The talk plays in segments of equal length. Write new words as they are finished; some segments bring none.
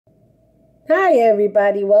Hi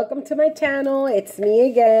everybody, welcome to my channel. It's me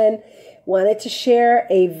again. Wanted to share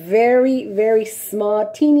a very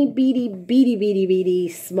small, teeny beady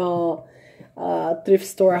small thrift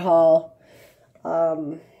store haul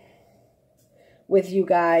with you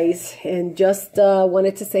guys, and just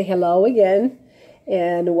wanted to say hello again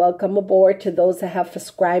and welcome aboard to those that have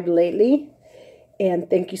subscribed lately, and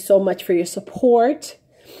thank you so much for your support.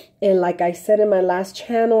 And like I said in my last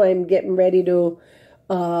channel, I'm getting ready to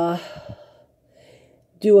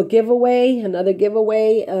do a giveaway, another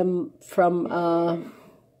giveaway for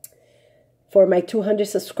my 200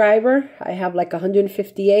 subscriber. I have like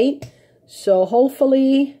 158. So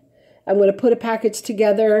hopefully I'm going to put a package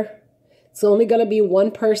together. It's only going to be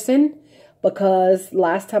one person because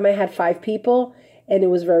last time I had 5 people and it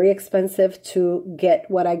was very expensive to get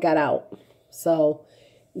what I got out. So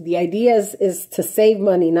the idea is to save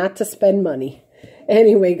money, not to spend money.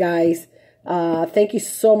 Anyway, guys, thank you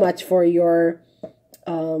so much for your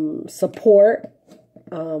support,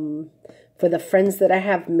 for the friends that I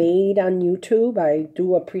have made on YouTube. I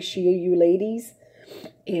do appreciate you ladies,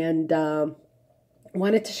 and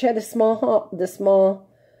wanted to share the small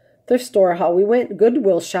thrift store haul. We went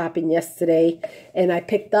Goodwill shopping yesterday, and I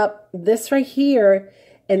picked up this right here,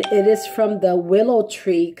 and it is from the Willow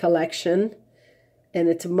Tree collection, and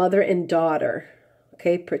it's mother and daughter.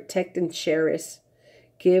 Okay, protect and cherish,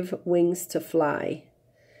 give wings to fly.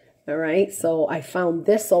 All right, so I found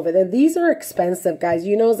this over there. These are expensive, guys.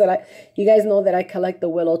 You guys know that I collect the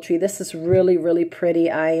Willow Tree. This is really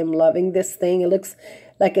pretty. I am loving this thing. It looks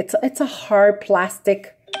like it's a hard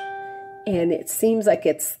plastic, and it seems like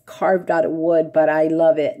it's carved out of wood, but I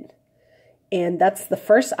love it. And that's the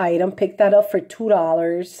first item. Picked that up for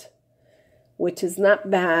 $2, which is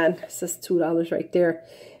not bad. It says $2 right there,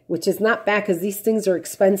 which is not bad because these things are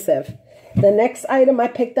expensive. The next item I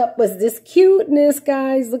picked up was this cuteness,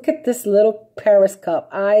 guys. Look at this little Paris cup.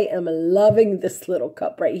 I am loving this little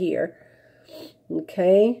cup right here.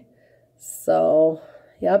 Okay. So,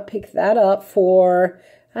 yeah, picked that up for,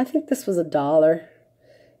 I think this was $1.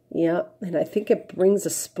 Yeah, and I think it brings a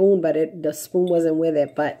spoon, but the spoon wasn't with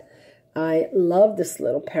it. But I love this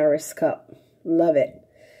little Paris cup. Love it.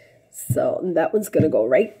 So, that one's going to go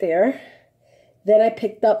right there. Then I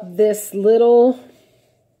picked up this little...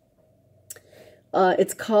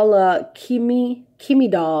 it's called a Kimi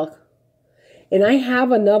doll. And I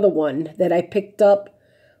have another one that I picked up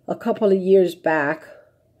a couple of years back.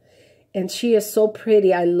 And she is so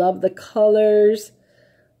pretty. I love the colors.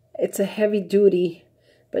 It's a heavy duty,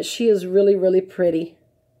 but she is really pretty.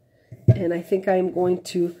 And I think I'm going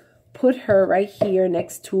to put her right here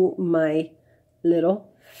next to my little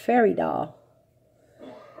fairy doll.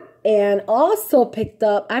 And also picked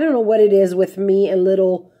up, I don't know what it is with me and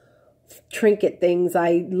little trinket things.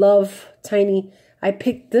 I love tiny. I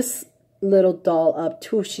picked this little doll up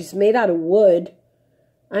too. She's made out of wood.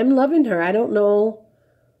 I'm loving her. I don't know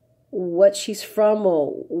what she's from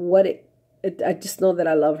or what I just know that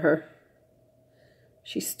I love her.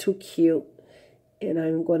 She's too cute. And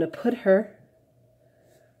I'm going to put her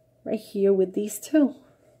right here with these two.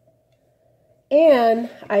 And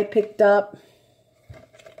I picked up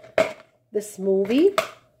this movie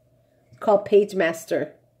called Page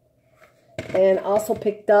Master. And also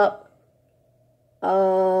picked up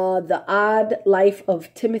The Odd Life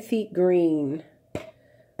of Timothy Green.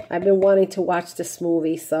 I've been wanting to watch this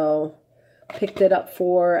movie, so picked it up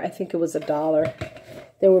for, I think it was $1.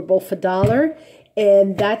 They were both $1.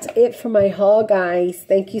 And that's it for my haul, guys.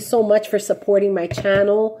 Thank you so much for supporting my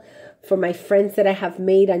channel, for my friends that I have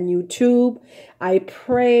made on YouTube. I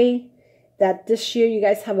pray that this year you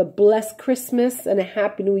guys have a blessed Christmas and a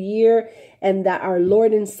happy new year, and that our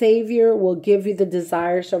Lord and Savior will give you the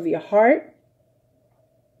desires of your heart.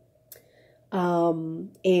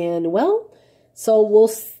 And well, so we'll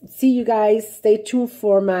see you guys. Stay tuned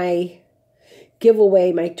for my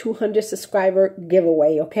giveaway, my 200 subscriber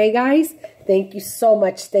giveaway. Okay, guys? Thank you so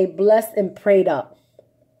much. Stay blessed and prayed up.